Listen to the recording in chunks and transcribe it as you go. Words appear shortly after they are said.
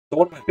So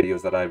one of my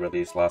videos that I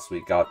released last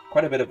week got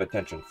quite a bit of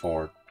attention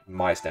for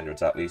my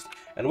standards at least,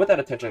 and with that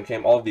attention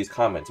came all of these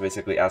comments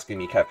basically asking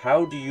me, Kev,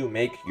 how do you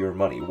make your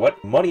money?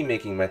 What money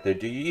making method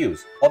do you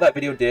use? All that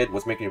video did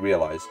was make me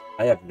realize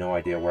I have no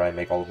idea where I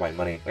make all of my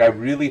money. Like, I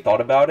really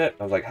thought about it.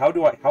 I was like, how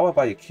have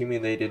I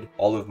accumulated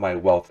all of my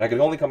wealth? And I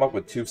could only come up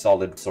with two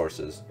solid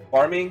sources: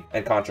 farming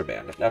and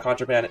contraband. Now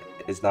contraband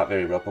is not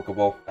very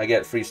replicable. I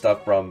get free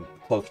stuff from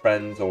close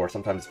friends or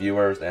sometimes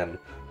viewers, and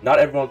not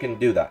everyone can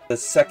do that. The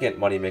second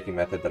money making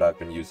method that I've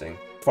been using: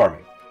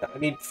 farming. I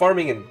mean,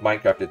 farming in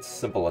Minecraft, it's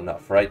simple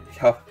enough, right?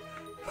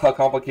 How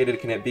complicated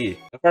can it be?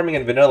 Farming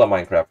in vanilla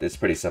Minecraft is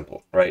pretty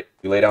simple, right?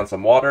 You lay down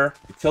some water,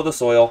 you till the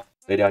soil,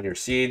 lay down your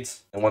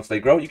seeds, and once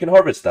they grow, you can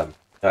harvest them.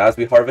 Now, as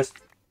we harvest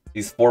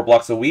these 4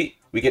 blocks of wheat,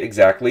 we get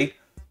exactly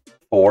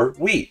 4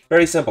 wheat.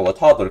 Very simple, a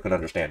toddler can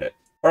understand it.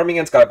 Farming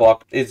in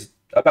Skyblock is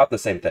about the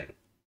same thing,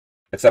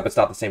 except it's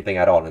not the same thing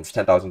at all, and it's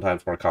 10,000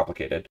 times more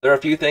complicated. There are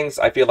a few things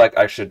I feel like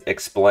I should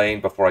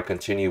explain before I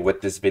continue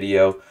with this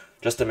video,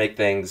 just to make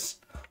things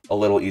a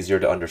little easier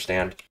to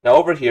understand. Now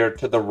over here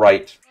to the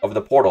right of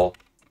the portal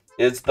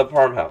is the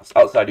farmhouse.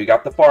 Outside you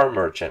got the farm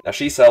merchant. Now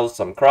she sells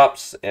some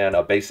crops and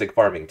a basic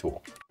farming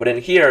tool. But in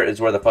here is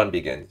where the fun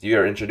begins. You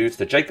are introduced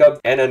to Jacob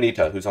and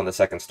Anita, who's on the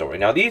second story.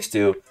 Now these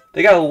two,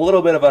 they got a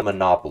little bit of a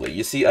monopoly.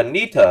 You see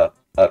Anita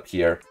up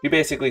here, he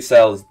basically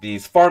sells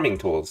these farming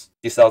tools.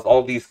 He sells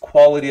all these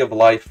quality of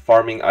life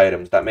farming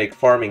items that make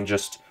farming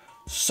just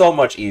so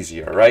much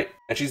easier, right?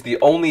 And she's the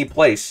only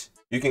place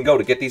you can go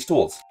to get these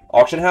tools.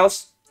 Auction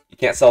house? You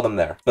can't sell them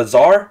there.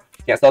 Bazaar?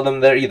 You can't sell them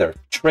there either.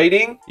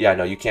 Trading? Yeah,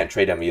 no, you can't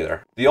trade them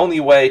either. The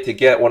only way to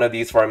get one of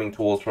these farming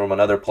tools from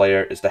another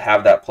player is to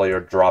have that player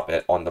drop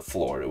it on the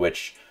floor,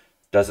 which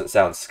doesn't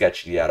sound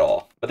sketchy at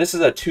all. But this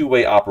is a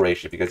two-way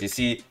operation, because you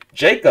see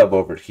Jacob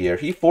over here,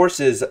 he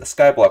forces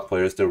Skyblock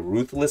players to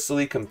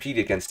ruthlessly compete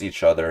against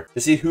each other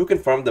to see who can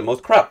farm the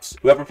most crops.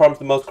 Whoever farms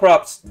the most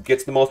crops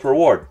gets the most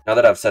reward. Now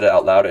that I've said it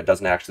out loud, it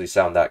doesn't actually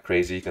sound that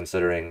crazy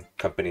considering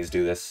companies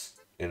do this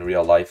in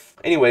real life.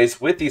 Anyways,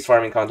 with these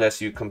farming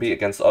contests, you compete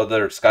against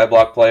other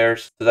Skyblock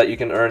players so that you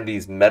can earn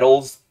these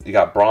medals. You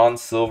got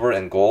bronze, silver,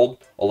 and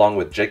gold, along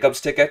with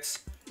Jacob's tickets.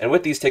 And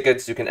with these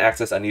tickets, you can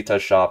access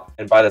Anita's shop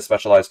and buy the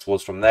specialized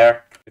tools from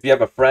there. If you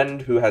have a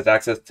friend who has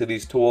access to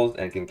these tools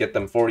and can get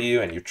them for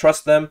you and you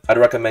trust them, I'd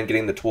recommend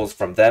getting the tools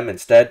from them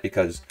instead,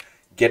 because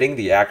getting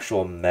the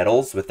actual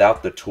medals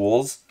without the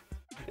tools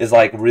is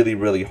like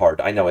really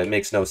hard. I know, it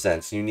makes no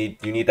sense. You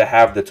need to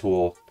have the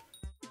tool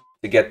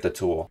to get the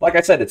tool. Like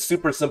I said, it's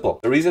super simple.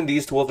 The reason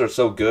these tools are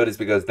so good is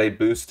because they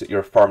boost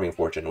your farming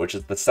fortune, which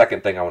is the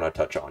second thing I want to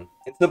touch on.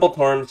 In simple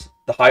terms,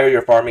 the higher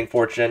your farming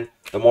fortune,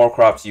 the more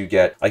crops you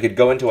get. I could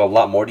go into a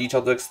lot more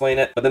detail to explain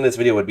it, but then this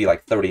video would be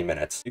like 30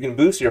 minutes. You can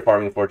boost your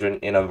farming fortune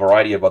in a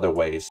variety of other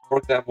ways. For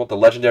example, the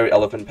legendary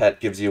Elelphant Pet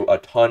gives you a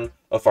ton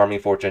of farming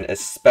fortune,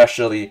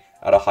 especially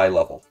at a high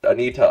level.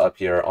 Anita up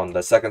here on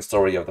the second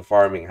story of the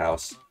farming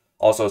house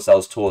also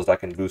sells tools that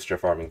can boost your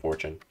farming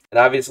fortune. And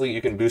obviously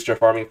you can boost your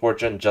farming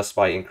fortune just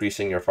by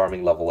increasing your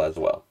farming level as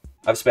well.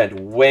 I've spent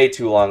way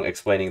too long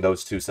explaining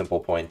those two simple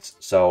points,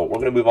 so we're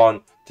going to move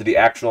on to the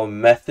actual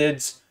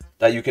methods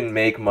that you can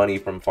make money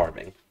from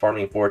farming.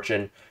 Farming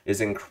fortune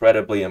is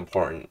incredibly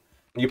important.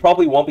 You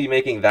probably won't be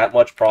making that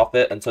much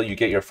profit until you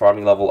get your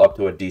farming level up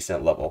to a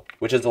decent level,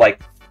 which is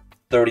like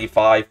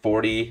 35,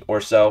 40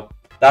 or so.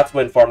 That's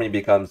when farming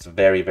becomes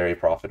very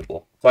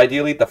profitable. So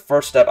ideally, the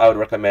first step I would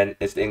recommend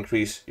is to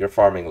increase your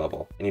farming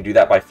level. And you do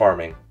that by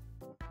farming.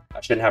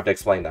 I shouldn't have to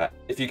explain that.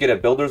 If you get a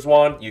builder's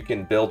wand, you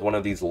can build one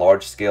of these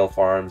large-scale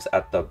farms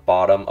at the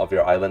bottom of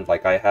your island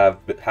like I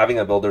have. But having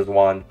a builder's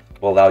wand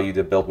will allow you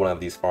to build one of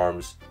these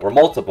farms, or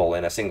multiple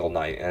in a single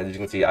night. And as you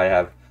can see, I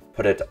have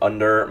put it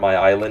under my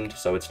island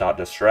so it's not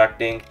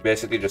distracting. You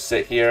basically just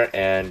sit here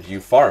and you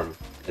farm.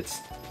 It's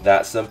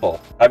that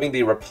simple. Having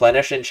the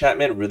replenish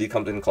enchantment really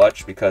comes in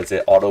clutch because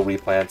it auto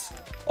replants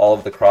all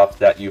of the crops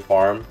that you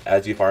farm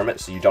as you farm it,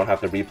 so you don't have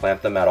to replant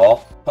them at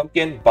all.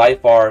 Pumpkin by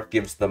far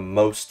gives the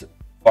most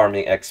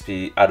farming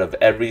XP out of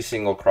every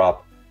single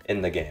crop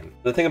in the game.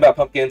 The thing about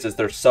pumpkins is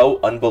they're so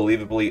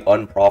unbelievably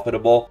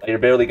unprofitable that you're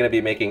barely going to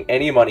be making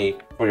any money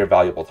for your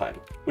valuable time,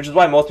 which is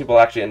why most people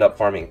actually end up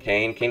farming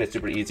cane. Cane is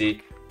super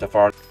easy to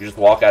farm. You just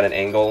walk at an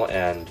angle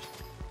and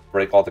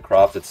break all the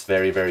crops. It's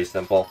very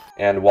simple.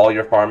 And while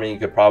you're farming, you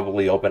could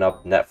probably open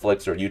up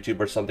Netflix or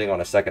YouTube or something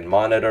on a second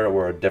monitor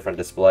or a different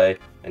display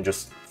and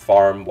just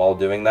farm while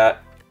doing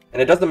that.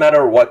 And it doesn't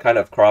matter what kind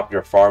of crop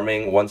you're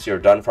farming. Once you're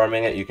done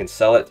farming it, you can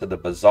sell it to the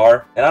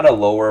bazaar. And at a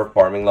lower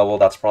farming level,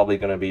 that's probably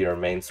going to be your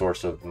main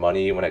source of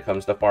money when it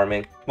comes to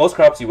farming. Most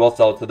crops you will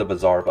sell to the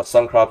bazaar, but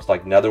some crops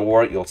like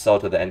netherwort, you'll sell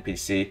to the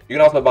NPC. You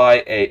can also buy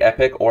a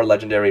epic or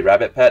legendary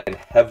rabbit pet, and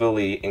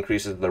heavily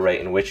increases the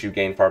rate in which you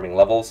gain farming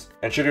levels.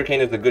 And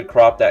sugarcane is a good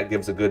crop that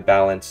gives a good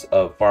balance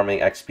of farming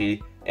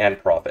XP and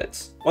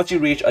profits. Once you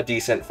reach a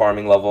decent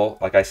farming level,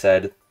 like I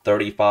said,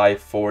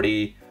 35,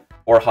 40,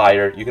 or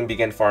higher, you can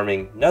begin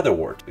farming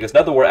netherwort, because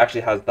netherwort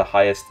actually has the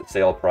highest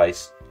sale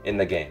price in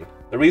the game.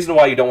 The reason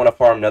why you don't want to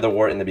farm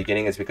netherwort in the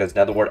beginning is because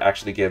netherwort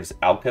actually gives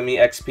alchemy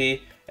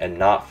XP, and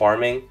not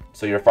farming.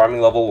 So your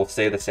farming level will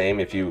stay the same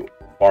if you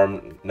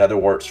farm nether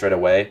wart straight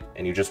away,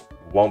 and you just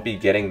won't be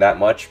getting that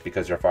much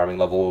because your farming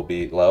level will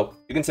be low.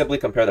 You can simply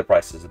compare the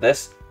prices.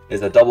 This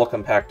is a double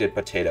compacted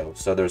potato.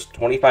 So there's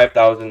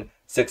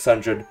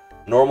 25,600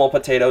 normal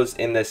potatoes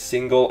in this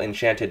single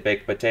enchanted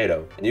baked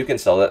potato, and you can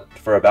sell it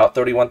for about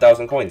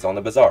 31,000 coins on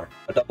the bazaar.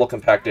 A double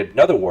compacted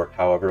nether wart,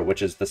 however,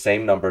 which is the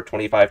same number,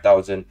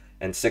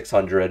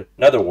 25,600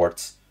 nether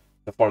warts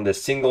to form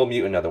this single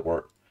mutant nether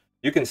wart,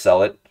 you can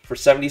sell it for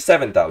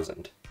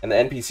 77,000. And the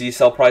NPC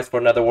sell price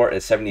for nether wart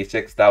is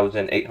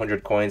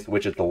 76,800 coins,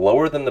 which is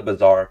lower than the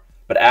bazaar,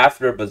 but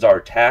after bazaar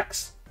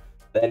tax,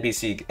 the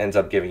NPC ends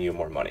up giving you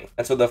more money.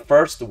 And so the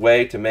first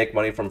way to make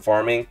money from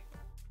farming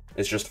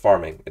is just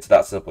farming. It's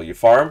that simple. You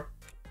farm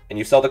and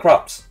you sell the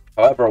crops.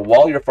 However,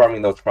 while you're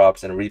farming those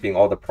crops and reaping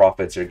all the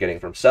profits you're getting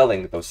from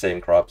selling those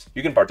same crops,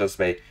 you can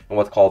participate in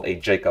what's called a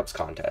Jacob's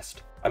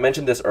contest. I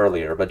mentioned this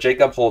earlier, but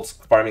Jacob holds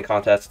farming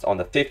contests on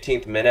the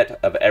 15th minute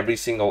of every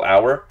single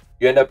hour.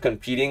 You end up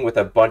competing with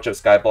a bunch of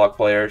Skyblock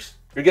players.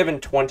 You're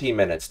given 20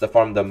 minutes to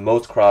farm the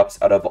most crops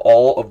out of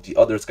all of the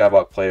other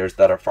Skyblock players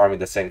that are farming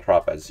the same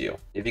crop as you.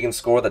 If you can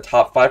score the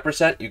top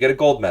 5%, you get a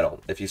gold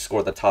medal. If you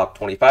score the top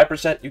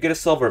 25%, you get a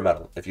silver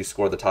medal. If you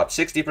score the top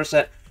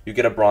 60%, you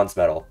get a bronze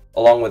medal,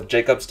 along with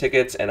Jacob's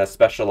tickets and a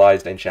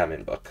specialized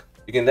enchantment book.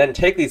 You can then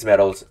take these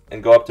medals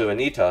and go up to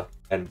Anita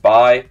and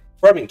buy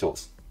farming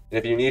tools. And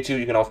if you need to,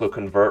 you can also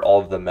convert all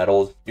of the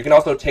medals. You can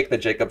also take the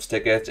Jacob's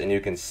tickets and you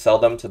can sell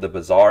them to the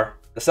bazaar.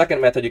 The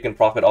second method you can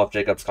profit off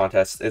Jacob's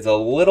contests is a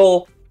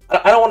little,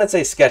 I don't want to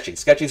say sketchy.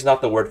 Sketchy is not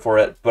the word for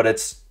it, but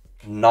it's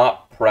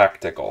not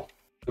practical.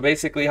 So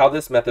basically how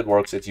this method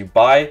works is you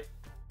buy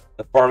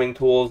the farming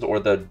tools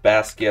or the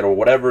basket or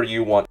whatever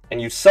you want,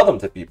 and you sell them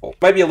to people.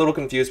 You might be a little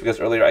confused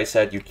because earlier I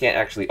said you can't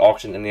actually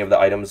auction any of the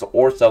items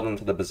or sell them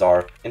to the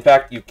bazaar. In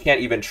fact, you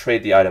can't even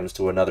trade the items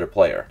to another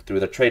player through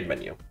the trade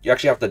menu. You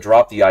actually have to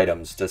drop the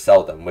items to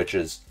sell them, which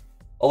is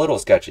a little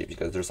sketchy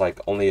because there's like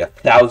only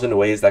 1,000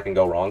 ways that can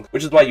go wrong,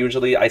 which is why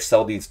usually I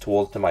sell these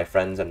tools to my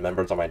friends and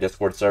members on my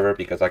Discord server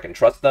because I can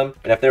trust them,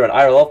 and if they're an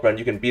IRL friend,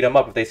 you can beat them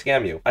up if they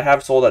scam you. I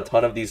have sold a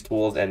ton of these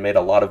tools and made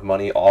a lot of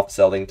money off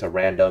selling to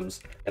randoms,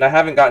 and I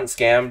haven't gotten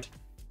scammed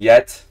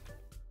yet.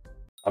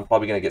 I'm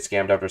probably going to get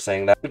scammed after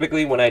saying that.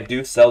 Typically, when I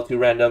do sell to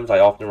randoms, I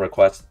often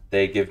request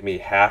they give me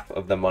half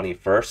of the money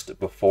first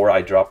before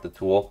I drop the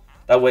tool.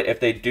 That way, if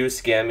they do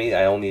scam me,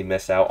 I only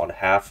miss out on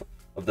half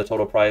of the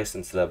total price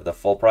instead of the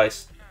full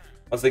price.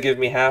 Once they give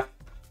me half,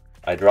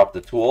 I drop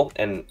the tool,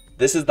 and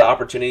this is the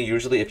opportunity.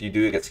 Usually if you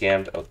do get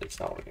scammed, oh, it's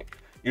not working.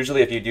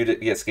 Usually if you do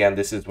get scammed,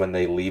 this is when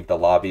they leave the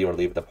lobby or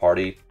leave the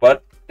party.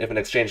 But if an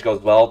exchange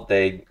goes well,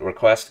 they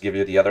request to give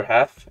you the other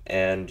half,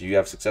 and you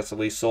have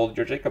successfully sold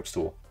your Jacob's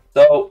tool.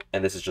 So,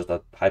 and this is just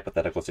a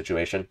hypothetical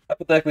situation.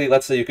 Hypothetically,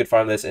 let's say you could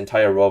farm this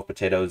entire row of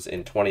potatoes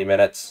in 20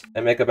 minutes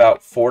and make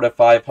about 400 to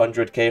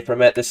 500k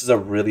from it. This is a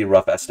really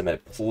rough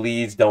estimate.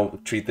 Please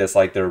don't treat this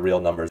like they're real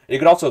numbers. You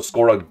could also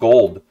score a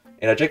gold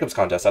in a Jacob's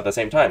contest at the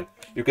same time.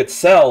 You could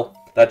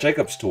sell that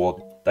Jacob's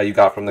tool that you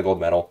got from the gold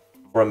medal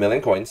for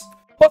 1,000,000 coins,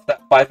 plus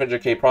that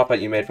 500k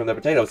profit you made from the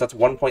potatoes. That's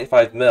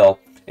 1.5 mil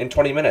in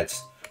 20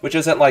 minutes, which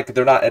isn't like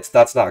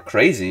that's not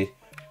crazy.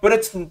 But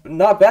it's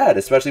not bad,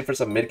 especially for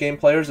some mid-game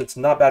players. It's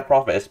not bad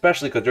profit,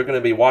 especially because you're going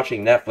to be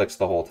watching Netflix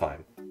the whole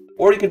time.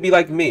 Or you could be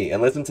like me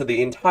and listen to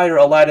the entire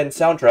Aladdin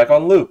soundtrack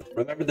on loop.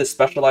 Remember the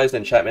specialized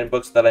enchantment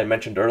books that I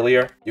mentioned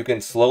earlier? You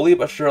can slowly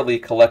but surely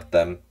collect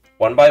them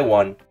one by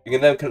one. You can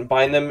then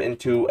combine them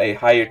into a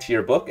higher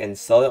tier book and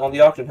sell it on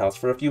the auction house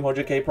for a few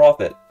 100k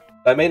profit.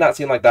 That may not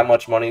seem like that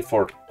much money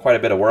for quite a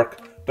bit of work,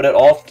 but it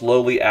all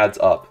slowly adds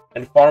up.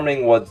 And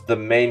farming was the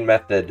main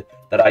method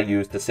that I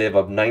used to save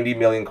up 90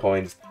 million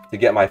coins to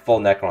get my full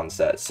Necron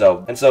set.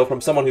 So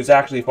from someone who's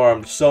actually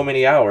farmed so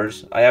many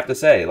hours, I have to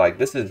say, like,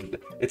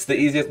 it's the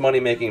easiest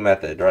money-making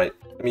method, right?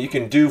 I mean, you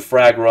can do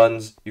frag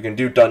runs, you can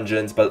do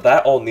dungeons, but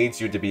that all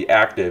needs you to be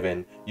active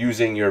and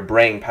using your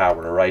brain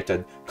power, right,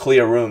 to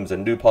clear rooms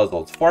and do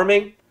puzzles.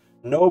 Farming,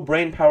 no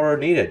brain power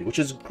needed, which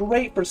is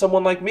great for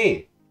someone like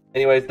me.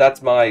 Anyways,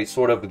 that's my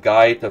sort of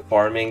guide to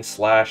farming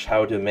 /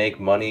 how to make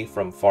money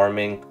from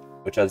farming,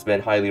 which has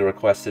been highly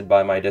requested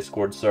by my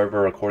Discord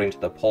server according to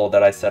the poll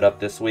that I set up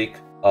this week.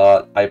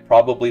 I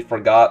probably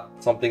forgot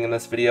something in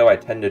this video. I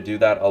tend to do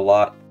that a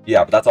lot.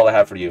 Yeah, but that's all I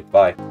have for you.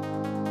 Bye.